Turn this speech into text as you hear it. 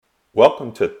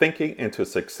Welcome to Thinking into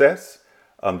Success.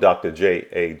 I'm Dr.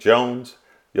 J.A. Jones,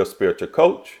 your spiritual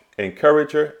coach,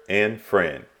 encourager, and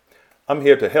friend. I'm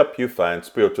here to help you find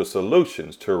spiritual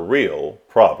solutions to real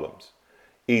problems.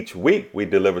 Each week, we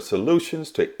deliver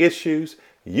solutions to issues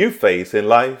you face in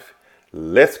life.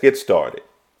 Let's get started.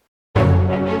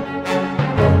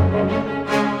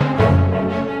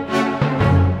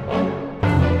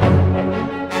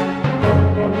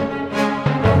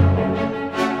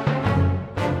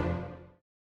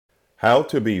 How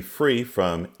to be free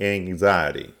from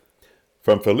anxiety.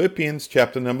 From Philippians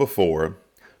chapter number 4,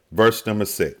 verse number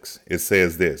 6, it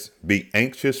says this: Be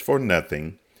anxious for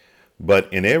nothing, but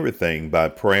in everything by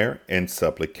prayer and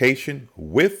supplication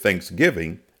with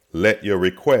thanksgiving, let your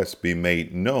requests be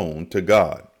made known to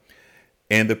God.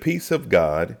 And the peace of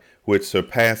God, which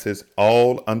surpasses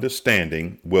all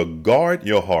understanding, will guard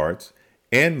your hearts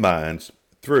and minds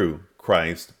through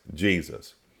Christ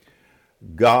Jesus.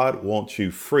 God wants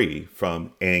you free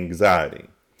from anxiety.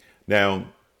 Now,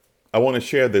 I want to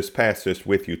share this passage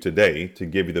with you today to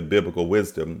give you the biblical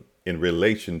wisdom in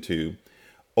relation to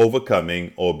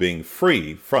overcoming or being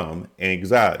free from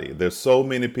anxiety. There's so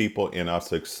many people in our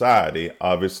society,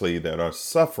 obviously, that are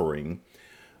suffering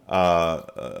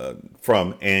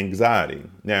from anxiety.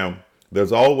 Now,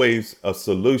 there's always a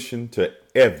solution to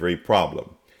every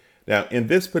problem. Now, in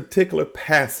this particular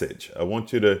passage, I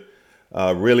want you to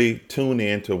really tune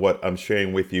in to what I'm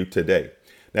sharing with you today.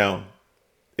 Now,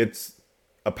 it's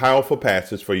a powerful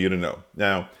passage for you to know.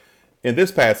 Now, in this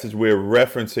passage, we're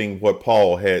referencing what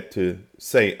Paul had to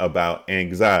say about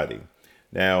anxiety.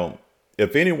 Now,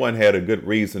 if anyone had a good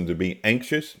reason to be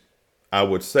anxious, I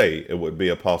would say it would be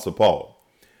Apostle Paul.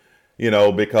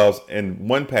 Because in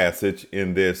one passage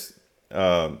in this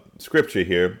scripture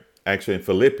here, actually in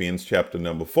Philippians chapter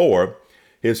number 4,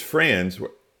 his friends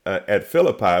at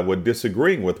Philippi were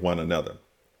disagreeing with one another.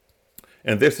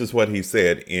 And this is what he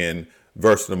said in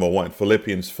verse number 1,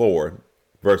 Philippians 4,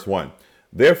 verse 1.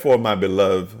 Therefore, my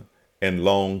beloved and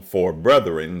longed for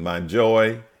brethren, my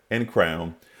joy and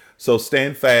crown, so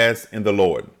stand fast in the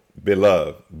Lord.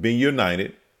 Beloved, be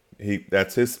united.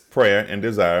 That's his prayer and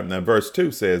desire. Now, verse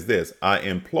 2 says this: I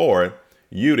implore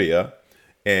Euodia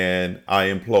and I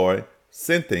implore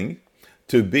Syntyche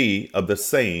to be of the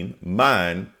same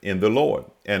mind in the Lord.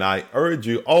 And I urge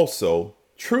you also,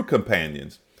 true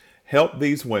companions, help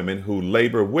these women who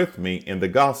labor with me in the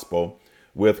gospel,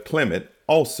 with Clement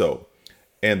also,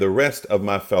 and the rest of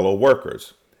my fellow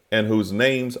workers, and whose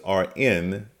names are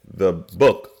in the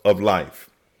book of life.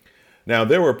 Now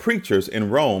there were preachers in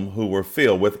Rome who were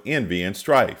filled with envy and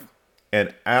strife,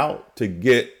 and out to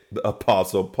get the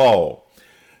Apostle Paul.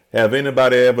 Have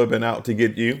anybody ever been out to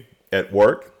get you at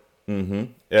work?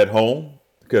 At home?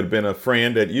 Could have been a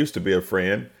friend that used to be a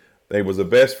friend. They was a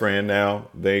best friend. Now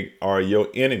they are your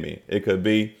enemy. It could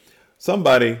be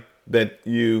somebody that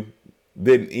you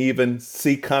didn't even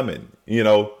see coming.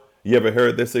 You ever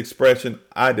heard this expression?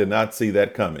 I did not see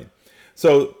that coming.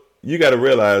 So you got to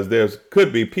realize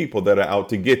could be people that are out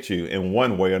to get you in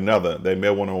one way or another. They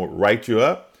may want to write you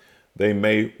up. They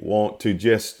may want to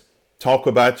just talk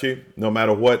about you. No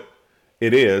matter what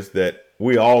it is, that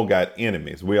we all got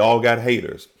enemies. We all got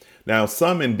haters. Now,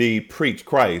 some indeed preach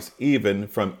Christ even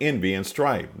from envy and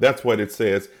strife. That's what it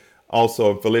says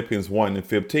also in Philippians 1 and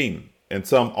 15. And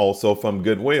some also from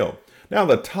goodwill. Now,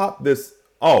 to top this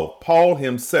off, Paul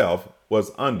himself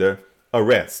was under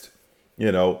arrest.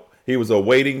 He was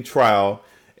awaiting trial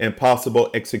and possible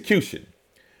execution.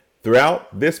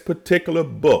 Throughout this particular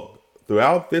book,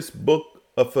 throughout this book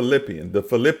of Philippians, the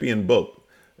Philippian book,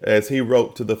 as he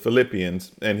wrote to the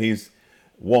Philippians, and he's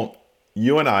want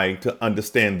you and I to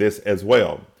understand this as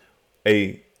well.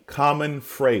 A common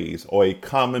phrase or a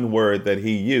common word that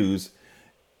he used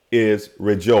is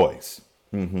rejoice.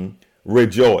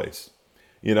 Rejoice.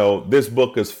 This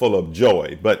book is full of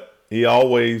joy, but he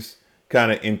always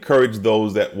kind of encouraged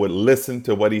those that would listen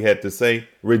to what he had to say.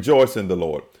 Rejoice in the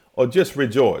Lord, or just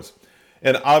rejoice.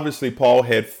 And obviously Paul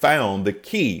had found the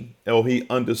key, or he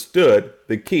understood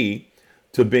the key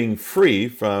to being free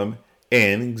from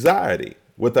anxiety,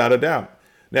 without a doubt.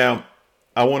 Now,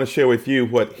 I want to share with you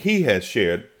what he has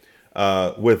shared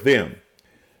with them.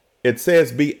 It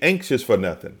says, be anxious for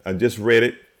nothing. I just read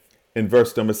it in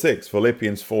verse number 6,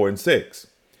 Philippians 4 and 6.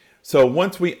 So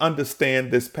once we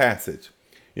understand this passage,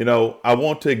 I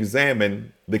want to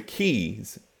examine the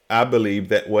keys, I believe,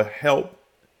 that will help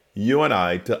you and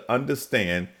I to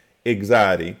understand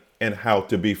anxiety and how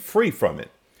to be free from it.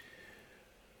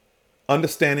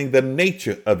 Understanding the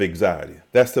nature of anxiety.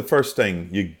 That's the first thing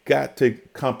you got to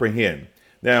comprehend.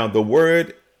 Now, the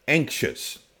word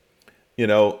anxious,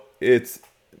 it's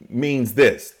means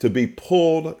this: to be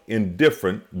pulled in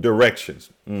different directions.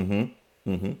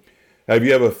 Have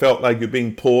you ever felt like you're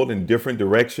being pulled in different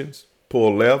directions?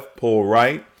 Pull left, pull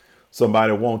right.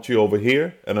 Somebody wants you over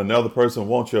here, and another person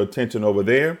wants your attention over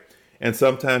there. And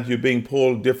sometimes you're being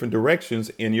pulled different directions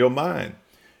in your mind.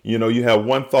 You know, you have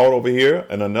one thought over here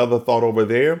and another thought over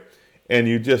there, and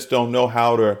you just don't know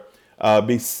how to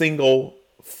be single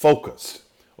focused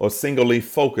or singly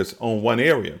focused on one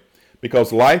area,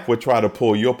 because life would try to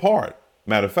pull you apart.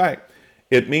 Matter of fact,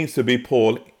 it means to be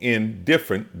pulled in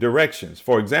different directions.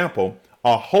 For example,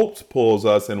 our hopes pulls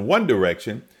us in one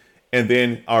direction, and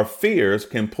then our fears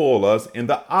can pull us in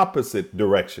the opposite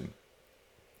direction.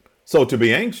 So to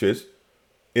be anxious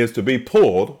is to be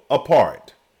pulled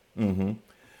apart.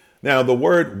 Now, the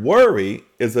word worry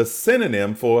is a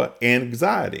synonym for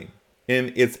anxiety.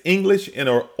 In its English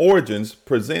inner origins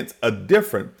presents a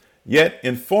different yet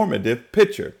informative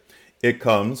picture. It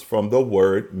comes from the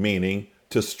word meaning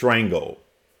to strangle.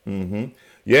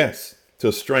 Yes,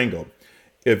 to strangle.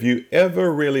 If you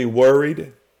ever really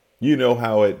worried, you know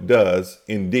how it does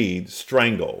indeed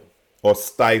strangle or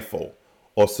stifle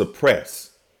or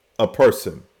suppress a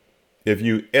person. If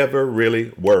you ever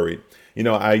really worried. You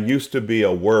know, I used to be a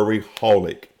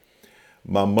worryholic.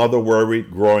 My mother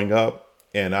worried growing up,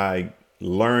 and I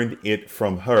learned it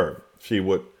from her. She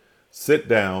would sit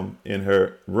down in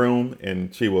her room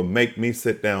and she would make me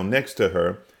sit down next to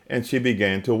her, and she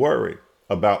began to worry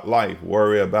about life,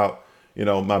 worry about, you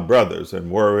know, my brothers,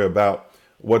 and worry about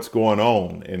what's going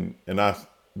on. And I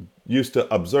used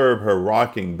to observe her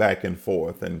rocking back and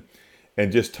forth and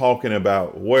just talking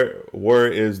about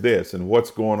where is this and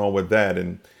what's going on with that.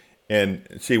 And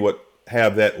she would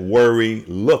have that worry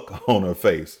look on her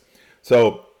face.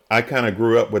 So I kind of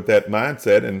grew up with that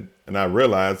mindset, and I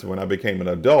realized when I became an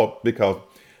adult, because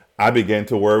I began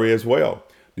to worry as well.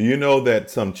 Do you know that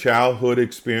some childhood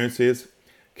experiences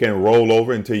can roll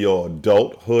over into your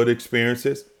adulthood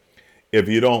experiences? If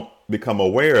you don't become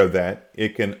aware of that,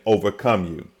 it can overcome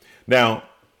you. Now,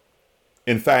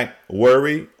 in fact,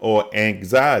 worry or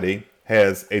anxiety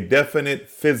has a definite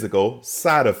physical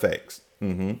side effects.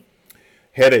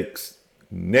 Headaches,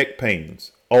 neck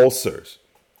pains, ulcers,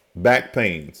 back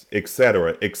pains,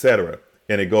 etc., etc.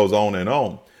 And it goes on and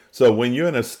on. So when you're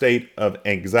in a state of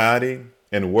anxiety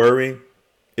and worry,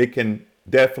 it can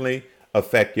definitely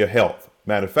affect your health.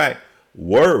 Matter of fact,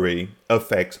 worry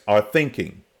affects our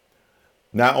thinking.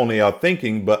 Not only our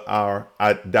thinking, but our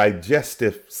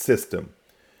digestive system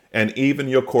and even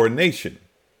your coordination.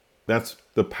 That's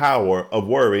the power of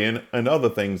worry and other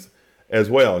things as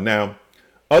well. Now,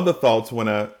 other thoughts when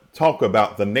I talk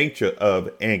about the nature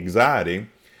of anxiety,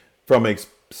 from a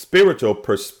spiritual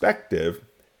perspective,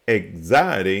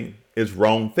 anxiety is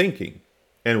wrong thinking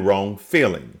and wrong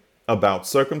feeling about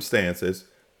circumstances,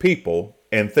 people,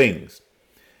 and things.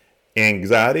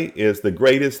 Anxiety is the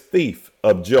greatest thief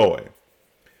of joy.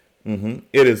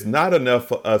 It is not enough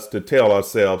for us to tell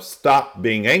ourselves, stop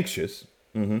being anxious.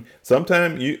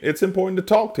 Sometimes it's important to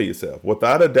talk to yourself,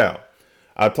 without a doubt.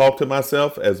 I talk to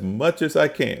myself as much as I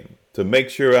can to make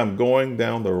sure I'm going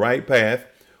down the right path,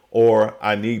 or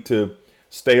I need to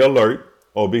stay alert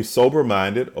or be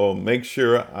sober-minded or make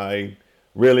sure I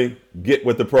really get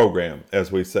with the program,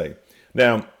 as we say.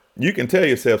 Now, you can tell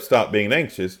yourself stop being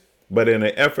anxious, but in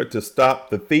an effort to stop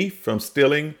the thief from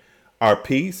stealing our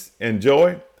peace and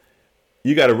joy,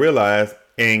 you got to realize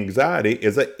anxiety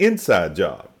is an inside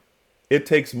job. It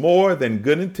takes more than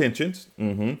good intentions,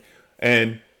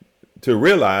 and to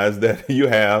realize that you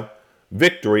have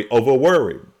victory over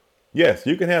worry. Yes,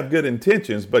 you can have good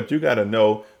intentions, but you got to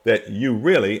know that you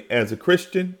really, as a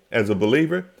Christian, as a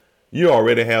believer, you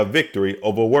already have victory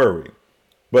over worry.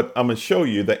 But I'm going to show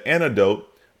you the antidote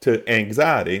to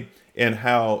anxiety and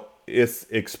how it's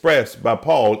expressed by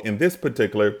Paul in this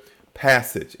particular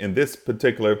passage, in this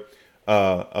particular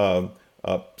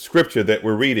scripture that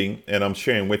we're reading and I'm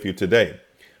sharing with you today.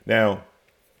 Now,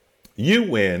 you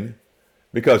win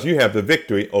because you have the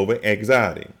victory over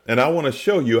anxiety. And I want to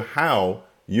show you how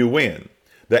you win.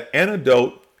 The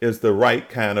antidote is the right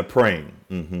kind of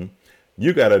praying.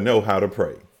 You got to know how to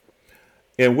pray,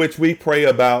 in which we pray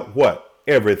about what?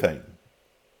 Everything.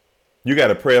 You got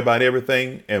to pray about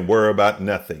everything and worry about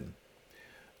nothing.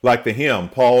 Like the hymn,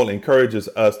 Paul encourages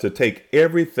us to take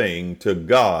everything to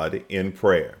God in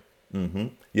prayer.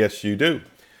 Yes, you do.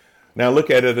 Now look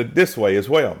at it this way as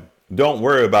well. Don't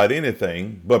worry about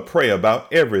anything, but pray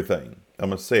about everything.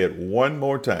 I'm going to say it one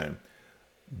more time.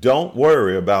 Don't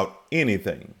worry about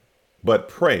anything, but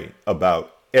pray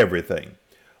about everything.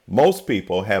 Most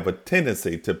people have a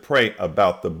tendency to pray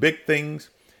about the big things,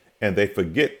 and they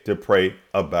forget to pray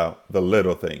about the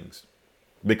little things.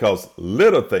 because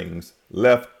little things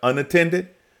left unattended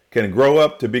can grow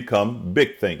up to become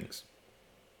big things.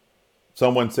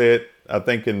 Someone said, I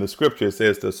think in the scripture it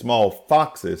says, the small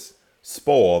foxes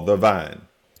spoil the vine.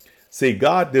 See,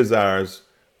 God desires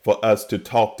for us to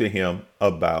talk to him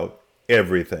about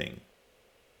everything,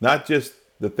 not just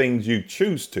the things you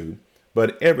choose to,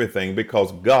 but everything,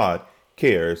 because God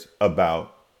cares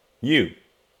about you.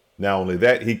 Not only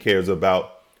that, he cares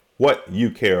about what you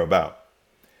care about.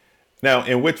 Now,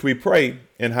 in which we pray,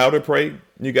 and how to pray,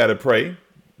 you got to pray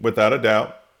without a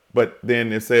doubt. But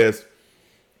then it says,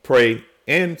 pray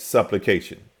in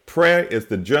supplication. Prayer is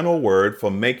the general word for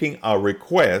making our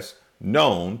requests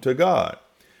known to God.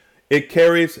 It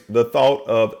carries the thought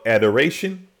of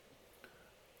adoration,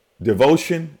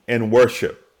 devotion, and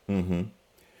worship.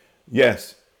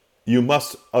 Yes, you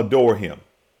must adore him.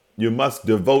 You must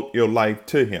devote your life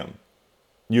to him.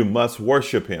 You must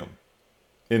worship him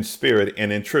in spirit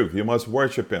and in truth. You must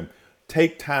worship him.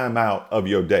 Take time out of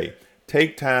your day.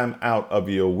 Take time out of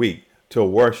your week to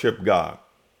worship God.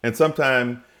 And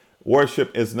sometimes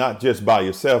worship is not just by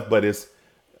yourself, but it's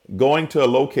going to a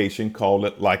location, call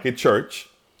it like a church,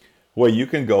 where you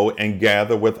can go and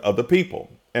gather with other people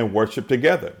and worship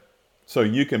together, so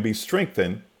you can be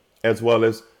strengthened as well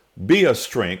as be a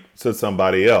strength to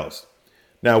somebody else.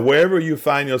 Now, wherever you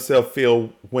find yourself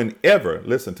filled,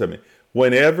 listen to me,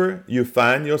 whenever you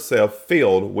find yourself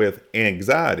filled with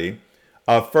anxiety,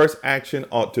 our first action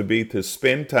ought to be to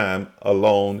spend time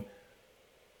alone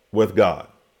with God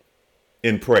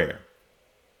in prayer,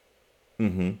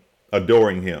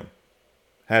 adoring him,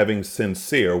 having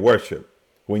sincere worship.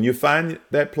 When you find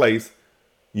that place,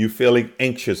 you feeling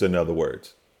anxious, in other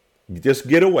words, just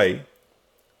get away.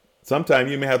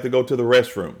 Sometimes you may have to go to the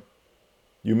restroom.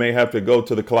 You may have to go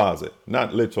to the closet,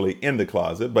 not literally in the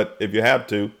closet, but if you have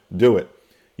to, do it.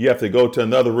 You have to go to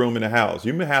another room in the house.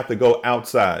 You may have to go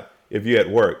outside if you're at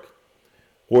work.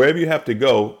 Wherever you have to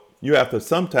go, you have to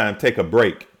sometime take a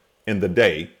break in the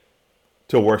day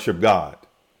to worship God.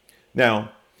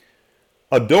 Now,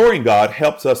 adoring God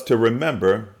helps us to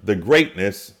remember the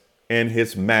greatness and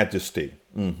his majesty,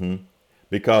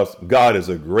 because God is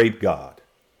a great God.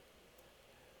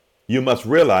 You must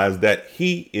realize that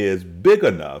he is big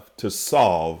enough to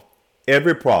solve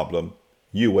every problem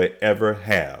you will ever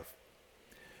have.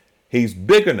 He's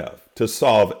big enough to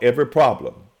solve every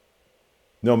problem.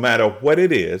 No matter what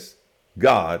it is,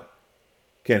 God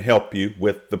can help you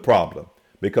with the problem,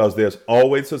 because there's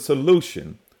always a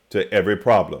solution to every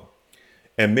problem.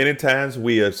 And many times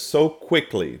we are so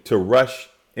quickly to rush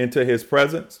into his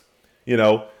presence,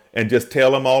 and just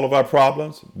tell him all of our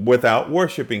problems without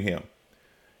worshiping him.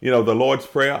 The Lord's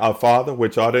Prayer, our Father,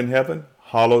 which art in heaven,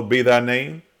 hallowed be thy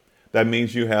name. That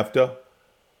means you have to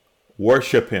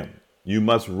worship him. You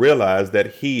must realize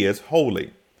that he is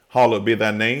holy. Hallowed be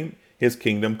thy name, his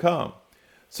kingdom come.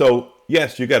 So,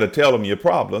 yes, you got to tell him your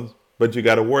problems, but you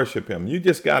got to worship him. You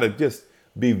just got to just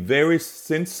be very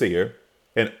sincere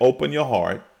and open your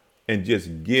heart and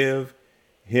just give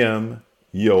him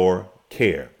your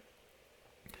care.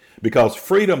 Because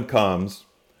freedom comes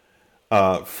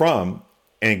from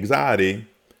anxiety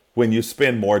when you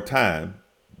spend more time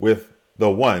with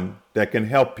the one that can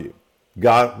help you.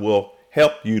 God will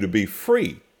help you to be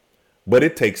free, but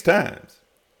it takes time.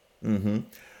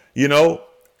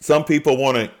 Some people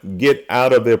want to get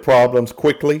out of their problems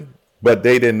quickly, but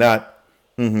they did not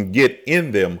get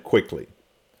in them quickly.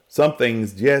 Some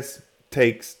things just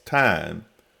takes time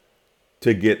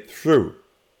to get through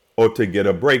or to get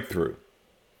a breakthrough.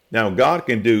 Now, God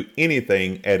can do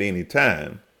anything at any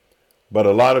time, but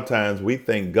a lot of times we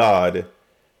think God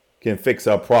can fix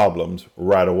our problems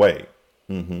right away,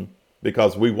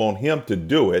 because we want him to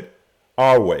do it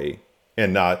our way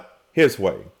and not his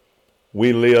way.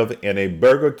 We live in a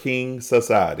Burger King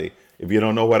society. If you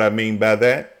don't know what I mean by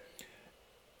that,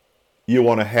 you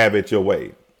want to have it your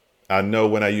way. I know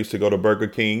when I used to go to Burger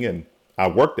King, and I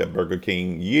worked at Burger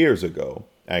King years ago,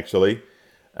 actually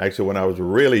when I was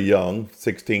really young,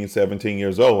 16, 17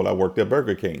 years old, I worked at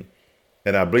Burger King.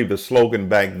 And I believe the slogan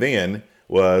back then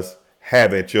was,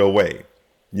 have it your way.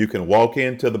 You can walk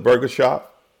into the burger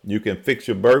shop, you can fix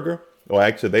your burger, or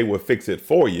actually they will fix it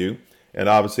for you. And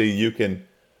obviously you can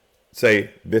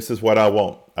say, this is what I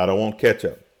want. I don't want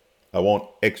ketchup. I want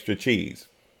extra cheese.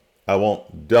 I want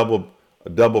a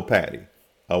double patty.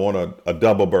 I want a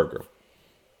double burger.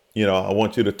 I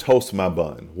want you to toast my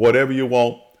bun. Whatever you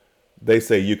want, they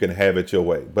say you can have it your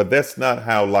way. But that's not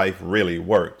how life really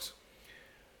works.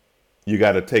 You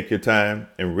got to take your time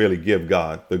and really give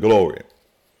God the glory.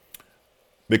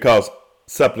 Because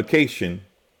supplication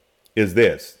is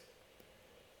this.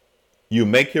 You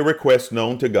make your request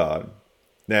known to God,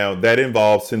 Now, that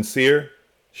involves sincere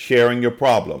sharing your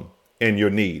problem and your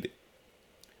need.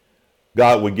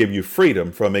 God will give you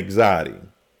freedom from anxiety,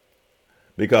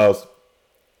 because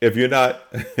if you're not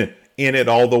in it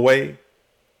all the way,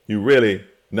 you're really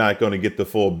not going to get the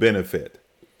full benefit.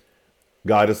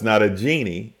 God is not a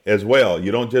genie as well.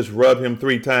 You don't just rub him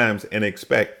 3 times and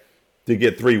expect to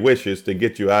get 3 wishes to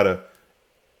get you out of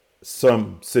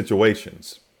some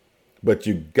situations. But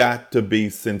you got to be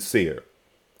sincere.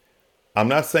 I'm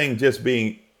not saying just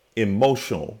being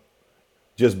emotional,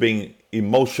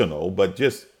 but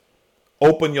just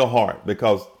open your heart,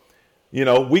 because,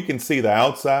 we can see the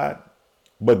outside,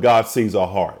 but God sees our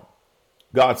heart.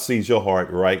 God sees your heart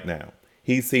right now.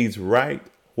 He sees right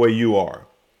where you are.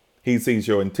 He sees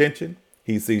your intention.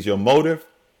 He sees your motive,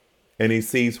 and he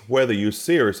sees whether you're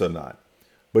serious or not.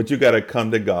 But you got to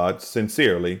come to God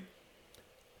sincerely,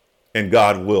 and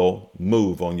God will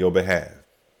move on your behalf.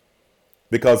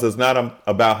 Because it's not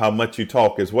about how much you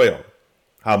talk as well,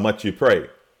 how much you pray.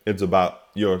 It's about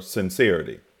your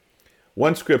sincerity.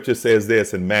 One scripture says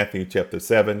this in Matthew chapter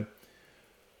 7,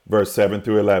 verse 7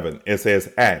 through 11. It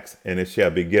says, ask, and it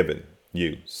shall be given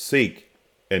you. Seek,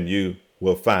 and you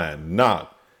will find.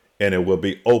 Knock, and it will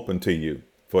be open to you.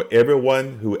 For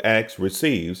everyone who asks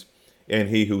receives, and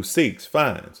he who seeks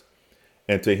finds.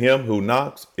 And to him who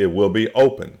knocks, it will be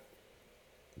open.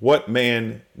 What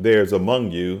man there is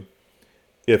among you,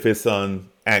 if his son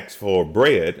asks for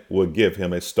bread, will give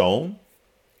him a stone?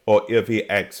 Or if he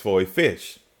asks for a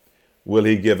fish, will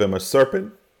he give him a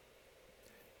serpent?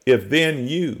 If then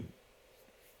you,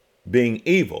 being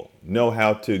evil, know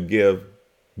how to give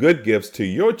good gifts to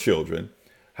your children,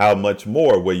 how much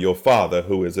more will your Father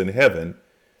who is in heaven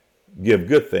give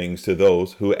good things to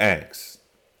those who ask?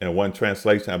 And one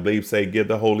translation, I believe, say, give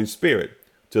the Holy Spirit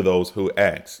to those who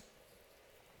ask.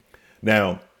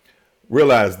 Now,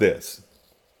 realize this.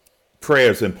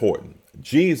 Prayer is important.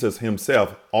 Jesus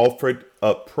himself offered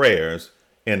up prayers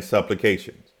and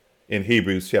supplications in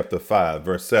Hebrews chapter 5,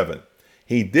 verse 7.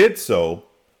 He did so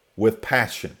with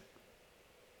passion,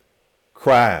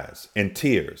 cries, and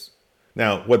tears.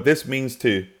 Now, what this means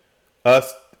to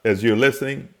us as you're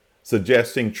listening,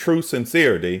 suggesting true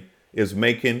sincerity is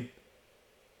making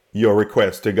your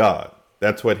request to God.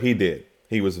 That's what he did.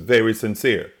 He was very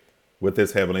sincere with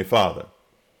his heavenly Father.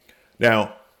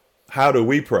 Now, how do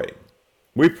we pray?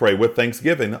 We pray with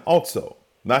thanksgiving also,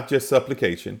 not just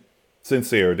supplication,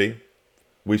 sincerity.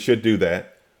 We should do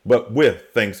that, but with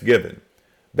thanksgiving.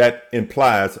 That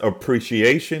implies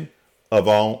appreciation of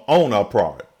on our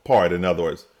part, in other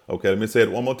words. Okay, let me say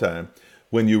it one more time.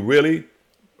 When you really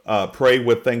pray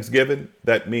with thanksgiving,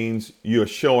 that means you're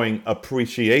showing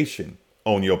appreciation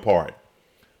on your part,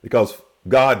 because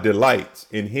God delights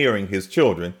in hearing his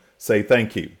children say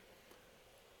thank you.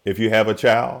 If you have a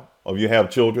child or you have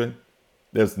children,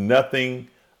 there's nothing,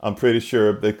 I'm pretty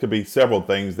sure there could be several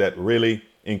things that really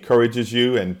encourages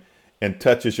you and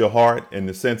touches your heart, in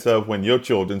the sense of when your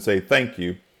children say thank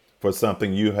you for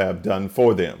something you have done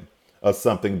for them or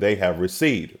something they have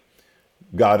received.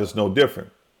 God is no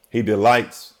different. He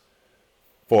delights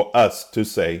for us to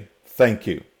say thank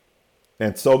you.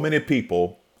 And so many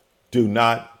people do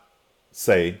not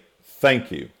say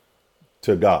thank you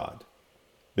to God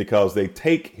because they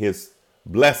take his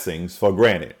blessings for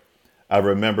granted. I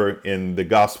remember in the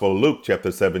Gospel of Luke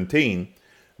chapter 17,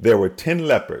 there were 10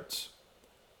 lepers.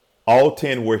 All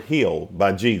 10 were healed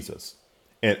by Jesus,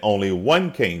 and only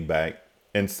one came back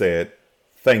and said,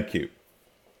 thank you.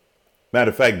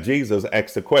 Matter of fact, Jesus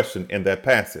asked a question in that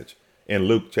passage in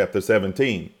Luke chapter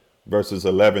 17, verses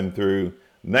 11 through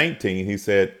 19. He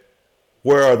said,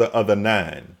 where are the other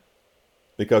 9?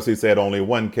 Because he said only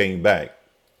one came back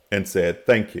and said,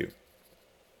 thank you.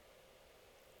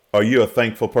 Are you a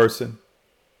thankful person?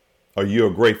 Are you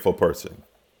a grateful person?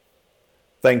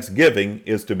 Thanksgiving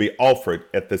is to be offered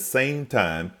at the same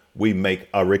time we make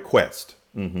a request.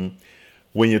 When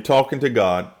you're talking to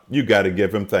God, you got to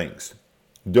give him thanks.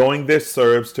 Doing this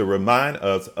serves to remind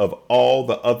us of all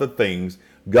the other things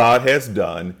God has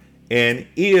done and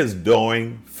is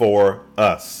doing for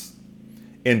us.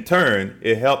 In turn,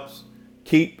 it helps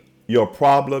keep your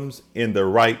problems in the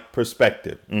right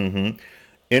perspective.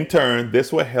 In turn,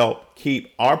 this will help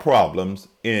keep our problems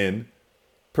in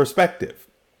perspective,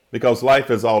 because life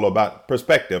is all about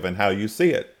perspective and how you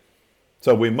see it.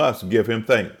 So we must give him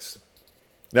thanks.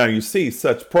 Now, you see,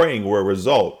 such praying will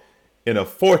result in a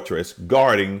fortress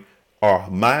guarding our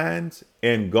minds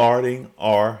and guarding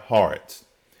our hearts.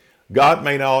 God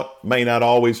may not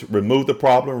always remove the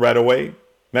problem right away.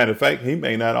 Matter of fact, he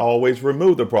may not always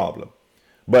remove the problem.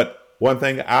 But one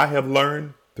thing I have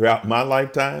learned throughout my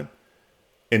lifetime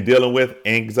in dealing with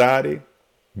anxiety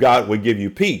God will give you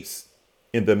peace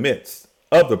in the midst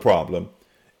of the problem,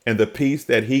 and the peace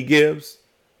that he gives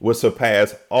will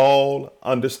surpass all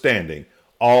understanding,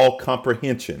 all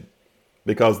comprehension,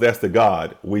 because that's the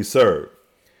God we serve.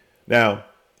 Now,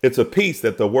 it's a peace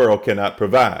that the world cannot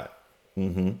provide.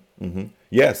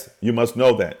 Yes, you must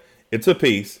know that. It's a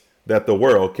peace that the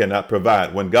world cannot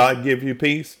provide. When God gives you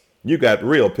peace, you got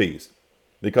real peace,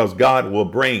 because God will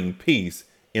bring peace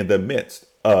in the midst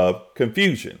of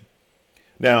confusion.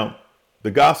 Now,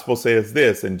 the gospel says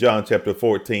this in John chapter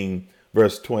 14,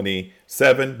 verse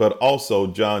 27, but also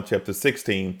John chapter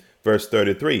 16, verse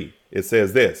 33. It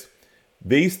says this: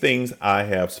 "These things I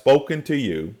have spoken to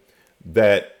you,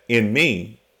 that in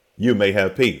me you may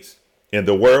have peace. In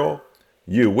the world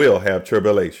you will have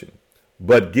tribulation.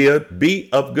 But be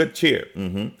of good cheer.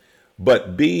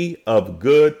 But be of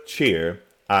good cheer.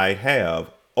 I have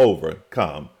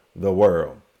overcome the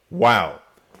world." Wow.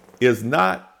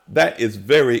 That is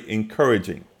very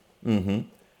encouraging.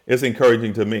 It's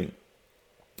encouraging to me.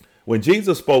 When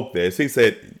Jesus spoke this, he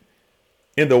said,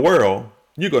 in the world,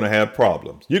 you're going to have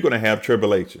problems. You're going to have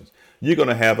tribulations. You're going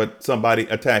to have somebody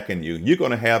attacking you. You're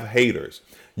going to have haters.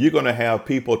 You're going to have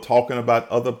people talking about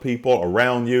other people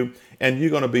around you, and you're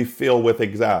going to be filled with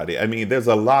anxiety. I mean, there's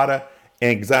a lot of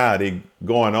anxiety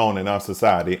going on in our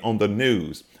society, on the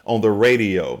news, on the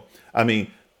radio. I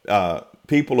mean,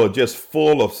 people are just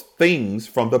full of things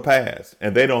from the past,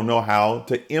 and they don't know how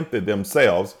to empty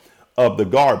themselves of the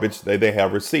garbage that they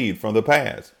have received from the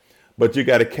past. But you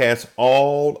got to cast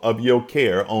all of your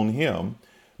care on him,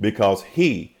 because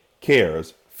he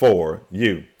cares for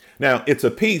you. Now, it's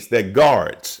a peace that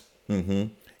guards.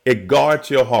 It guards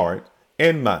your heart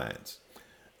and minds.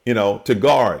 You know, to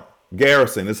guard,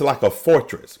 garrison, it's like a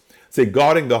fortress. See,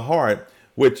 guarding the heart,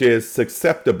 which is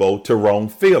susceptible to wrong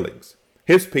feelings.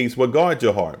 His peace will guard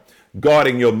your heart.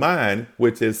 Guarding your mind,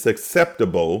 which is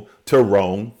susceptible to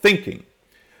wrong thinking.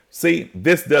 See,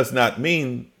 this does not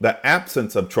mean the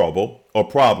absence of trouble or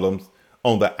problems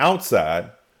on the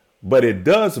outside, but it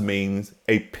does mean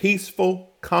a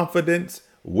peaceful confidence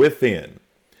within,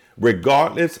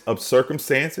 regardless of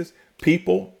circumstances,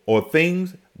 people, or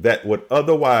things that would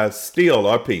otherwise steal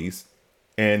our peace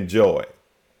and joy.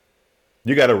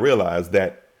 You got to realize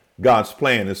that God's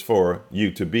plan is for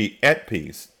you to be at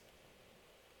peace,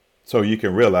 so you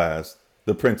can realize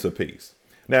the Prince of Peace.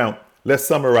 Now, let's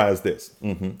summarize this.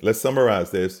 Let's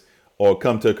summarize this, or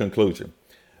come to a conclusion.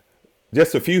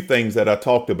 Just a few things that I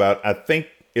talked about, I think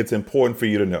it's important for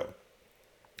you to know.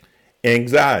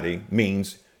 Anxiety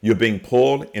means you're being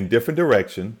pulled in different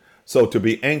directions, so to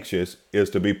be anxious is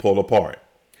to be pulled apart.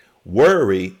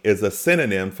 Worry is a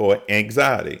synonym for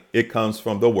anxiety. It comes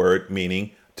from the word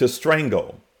meaning to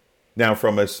strangle. Now,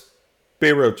 from a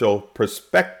spiritual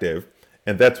perspective,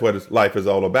 and that's what life is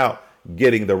all about,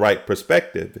 getting the right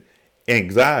perspective,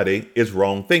 anxiety is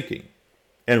wrong thinking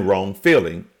and wrong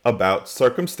feeling about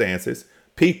circumstances,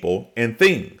 people, and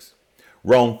things.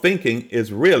 Wrong thinking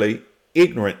is really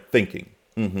ignorant thinking.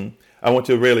 I want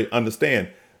you to really understand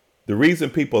the reason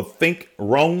people think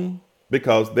wrong,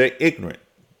 because they're ignorant.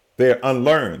 They're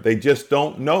unlearned. They just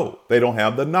don't know. They don't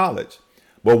have the knowledge.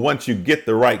 But once you get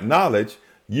the right knowledge,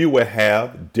 you will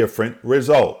have different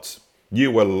results.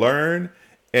 You will learn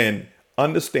and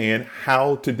understand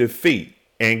how to defeat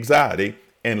anxiety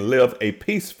and live a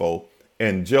peaceful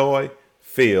and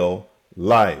joy-filled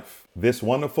life. This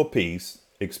wonderful peace,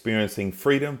 experiencing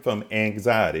freedom from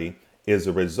anxiety, is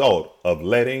a result of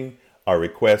letting our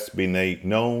requests be made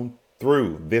known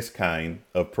through this kind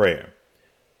of prayer.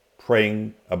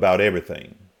 Praying about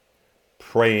everything.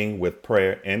 Praying with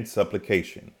prayer and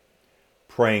supplication.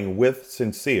 Praying with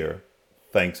sincere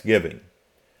thanksgiving.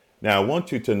 Now, I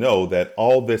want you to know that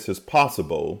all this is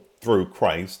possible through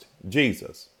Christ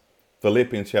Jesus.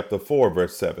 Philippians chapter 4,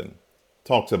 verse 7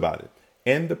 talks about it.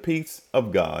 And the peace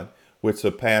of God, which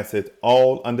surpasseth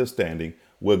all understanding,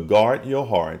 will guard your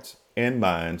hearts and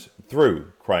minds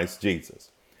through Christ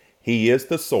Jesus. He is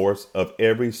the source of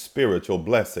every spiritual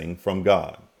blessing from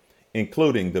God,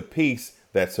 including the peace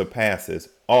that surpasses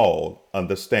all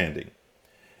understanding.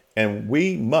 And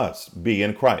we must be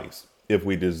in Christ if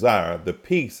we desire the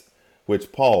peace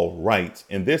which Paul writes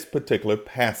in this particular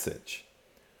passage.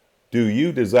 Do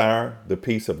you desire the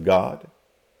peace of God?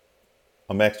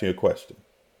 I'm asking you a question.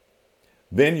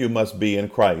 Then you must be in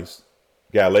Christ.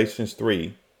 Galatians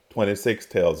 3:26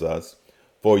 tells us,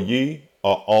 "For ye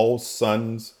are all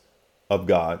sons of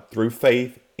God through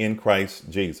faith in Christ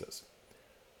Jesus."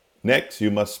 Next,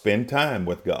 you must spend time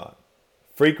with God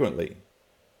frequently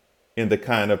in the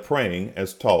kind of praying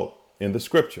as taught in the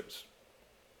scriptures.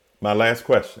 My last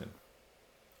question,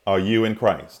 are you in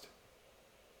Christ?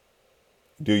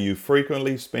 Do you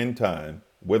frequently spend time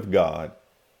with God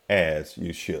as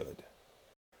you should?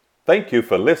 Thank you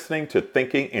for listening to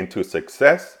Thinking into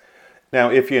Success. Now,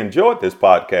 if you enjoyed this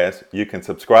podcast, you can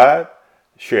subscribe,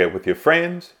 share it with your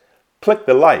friends, click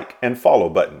the like and follow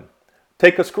button,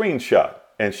 take a screenshot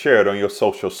and share it on your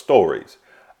social stories.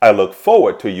 I look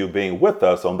forward to you being with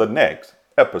us on the next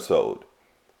episode.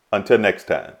 Until next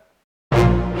time.